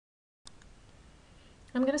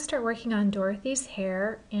I'm going to start working on Dorothy's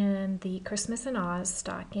hair in the Christmas in Oz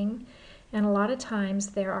stocking, and a lot of times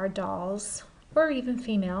there are dolls or even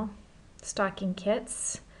female stocking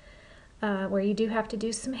kits where you do have to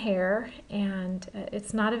do some hair, and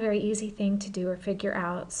it's not a very easy thing to do or figure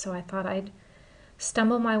out, so I thought I'd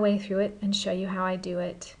stumble my way through it and show you how I do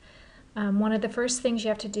it. One of the first things you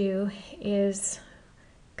have to do is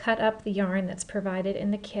cut up the yarn that's provided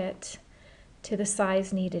in the kit to the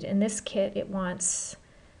size needed. In this kit it wants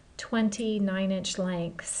 20 9-inch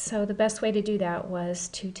lengths, so the best way to do that was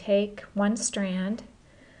to take one strand,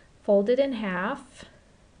 fold it in half,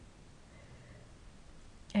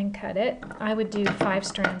 and cut it. I would do 5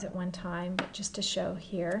 strands at one time, but just to show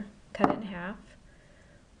here, cut it in half,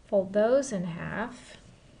 fold those in half,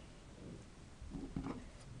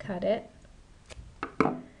 cut it.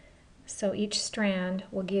 So each strand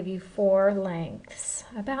will give you 4 lengths,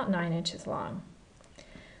 about 9 inches long.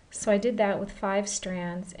 So I did that with 5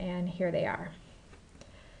 strands, and here they are.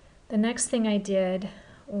 The next thing I did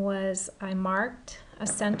was I marked a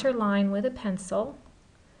center line with a pencil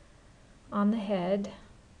on the head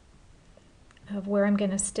of where I'm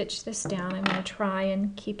going to stitch this down. I'm going to try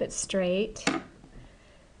and keep it straight,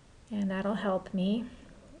 and that'll help me.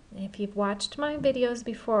 If you've watched my videos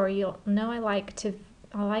before, you'll know I like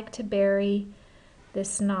to bury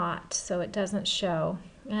this knot so it doesn't show.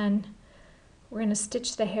 And we're going to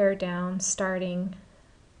stitch the hair down starting,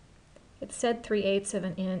 it said 3/8 of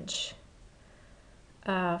an inch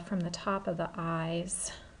from the top of the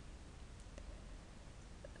eyes.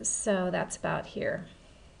 So that's about here.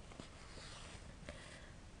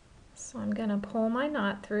 So I'm going to pull my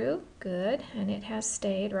knot through, good, and it has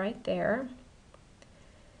stayed right there.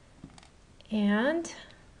 And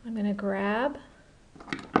I'm going to grab,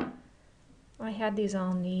 I had these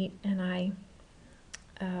all neat, and I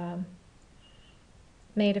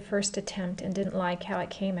made a first attempt and didn't like how it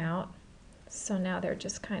came out. So now they're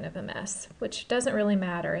just kind of a mess, which doesn't really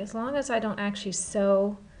matter. As long as I don't actually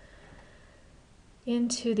sew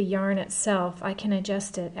into the yarn itself, I can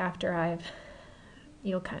adjust it after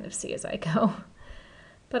you'll kind of see as I go.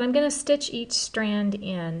 But I'm going to stitch each strand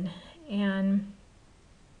in, and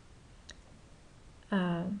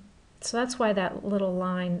so that's why that little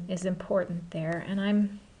line is important there. And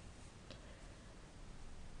I'm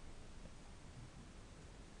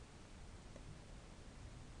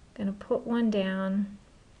going to put one down,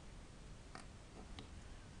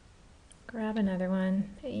 grab another one.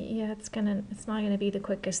 Yeah, it's not going to be the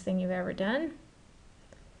quickest thing you've ever done.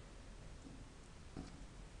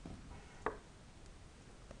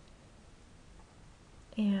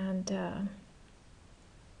 And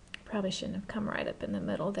probably shouldn't have come right up in the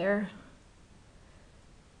middle there.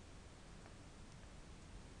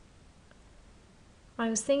 I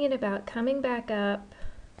was thinking about coming back up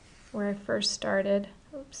where I first started,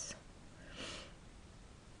 oops,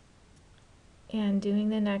 and doing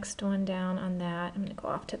the next one down on that. I'm going to go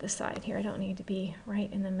off to the side here. I don't need to be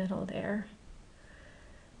right in the middle there.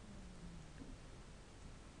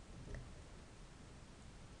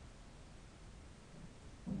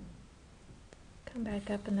 Come back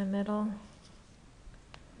up in the middle.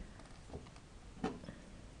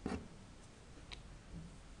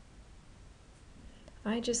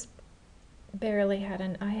 I just barely had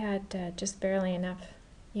just barely enough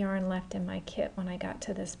yarn left in my kit when I got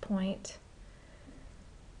to this point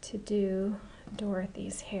to do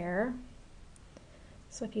Dorothy's hair.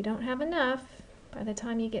 So if you don't have enough, by the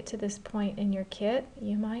time you get to this point in your kit,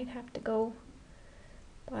 you might have to go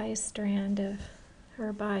buy a strand of,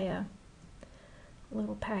 or buy a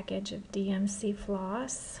little package of DMC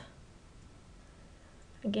floss.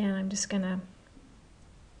 Again, I'm just going to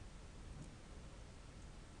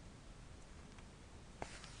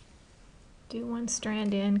do one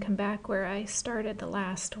strand in, come back where I started the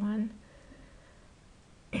last one.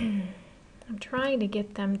 I'm trying to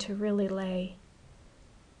get them to really lay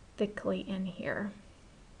thickly in here.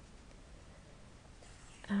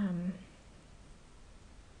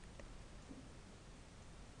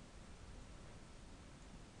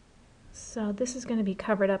 So this is going to be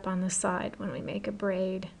covered up on the side when we make a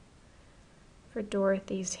braid for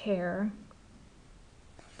Dorothy's hair.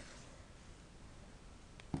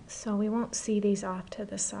 So we won't see these off to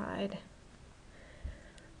the side.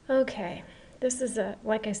 Okay, this is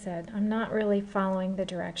like I said, I'm not really following the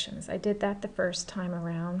directions. I did that the first time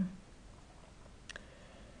around,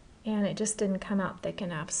 and it just didn't come out thick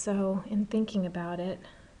enough. So in thinking about it,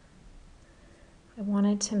 I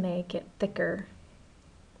wanted to make it thicker.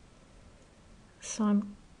 So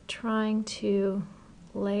I'm trying to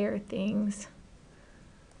layer things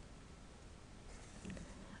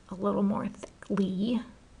a little more thickly.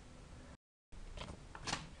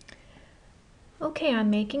 Okay,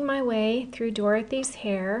 I'm making my way through Dorothy's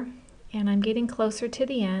hair, and I'm getting closer to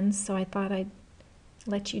the end, so I thought I'd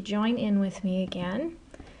let you join in with me again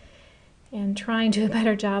and try and do a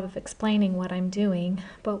better job of explaining what I'm doing.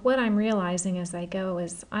 But what I'm realizing as I go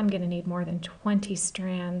is I'm going to need more than 20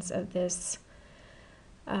 strands of this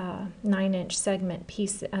 9-inch segment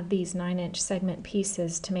piece, of these 9-inch segment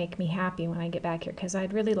pieces, to make me happy when I get back here, because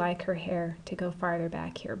I'd really like her hair to go farther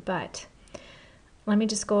back here. But let me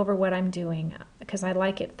just go over what I'm doing, because I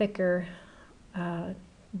like it thicker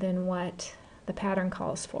than what the pattern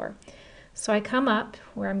calls for. So I come up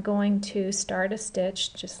where I'm going to start a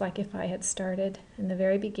stitch, just like if I had started in the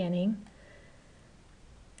very beginning,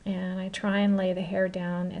 and I try and lay the hair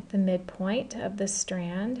down at the midpoint of the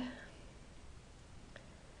strand,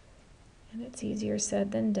 and it's easier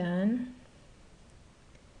said than done.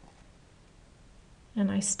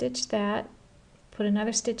 And I stitch that, put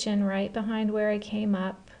another stitch in right behind where I came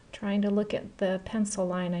up, trying to look at the pencil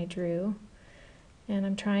line I drew, and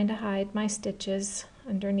I'm trying to hide my stitches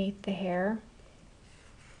underneath the hair.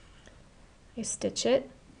 I stitch it.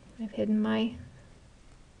 I've hidden my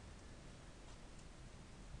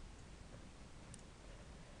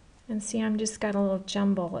and see, I'm just got a little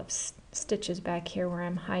jumble of stitches back here where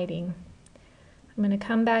I'm hiding. I'm going to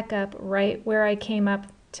come back up right where I came up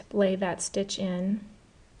to lay that stitch in,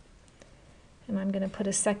 and I'm going to put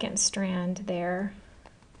a second strand there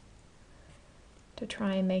to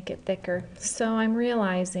try and make it thicker. So I'm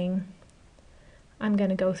realizing I'm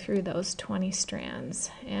going to go through those 20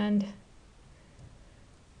 strands, and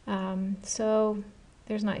so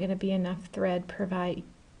there's not going to be enough thread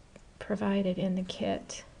provided in the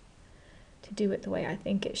kit to do it the way I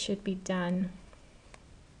think it should be done,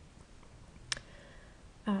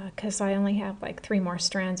 because I only have like 3 more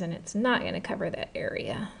strands and it's not going to cover that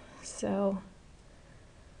area. So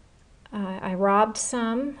I robbed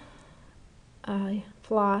some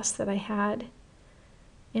floss that I had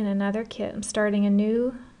in another kit. I'm starting a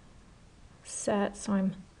new set, so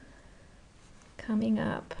I'm coming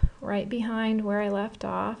up right behind where I left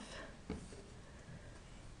off.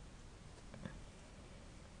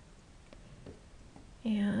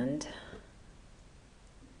 And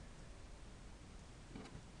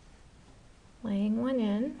laying one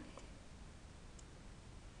in,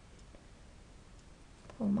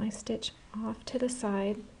 pull my stitch off to the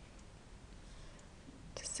side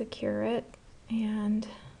to secure it, and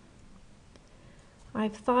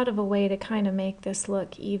I've thought of a way to kind of make this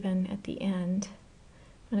look even at the end.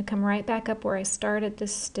 I'm going to come right back up where I started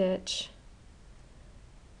this stitch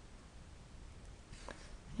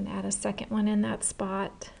and add a second one in that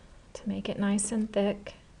spot to make it nice and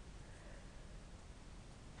thick.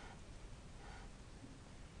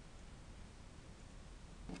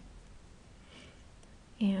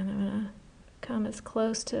 And I'm going to come as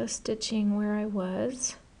close to stitching where I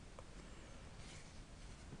was.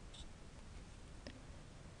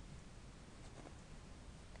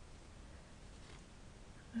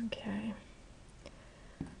 Okay.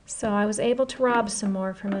 So I was able to rob some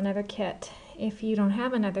more from another kit. If you don't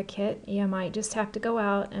have another kit, you might just have to go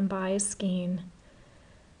out and buy a skein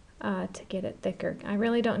to get it thicker. I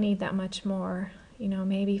really don't need that much more. You know,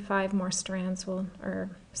 maybe 5 more strands will,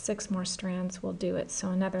 or 6 more strands will do it, so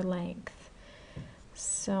another length.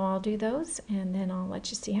 So I'll do those, and then I'll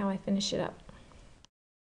let you see how I finish it up.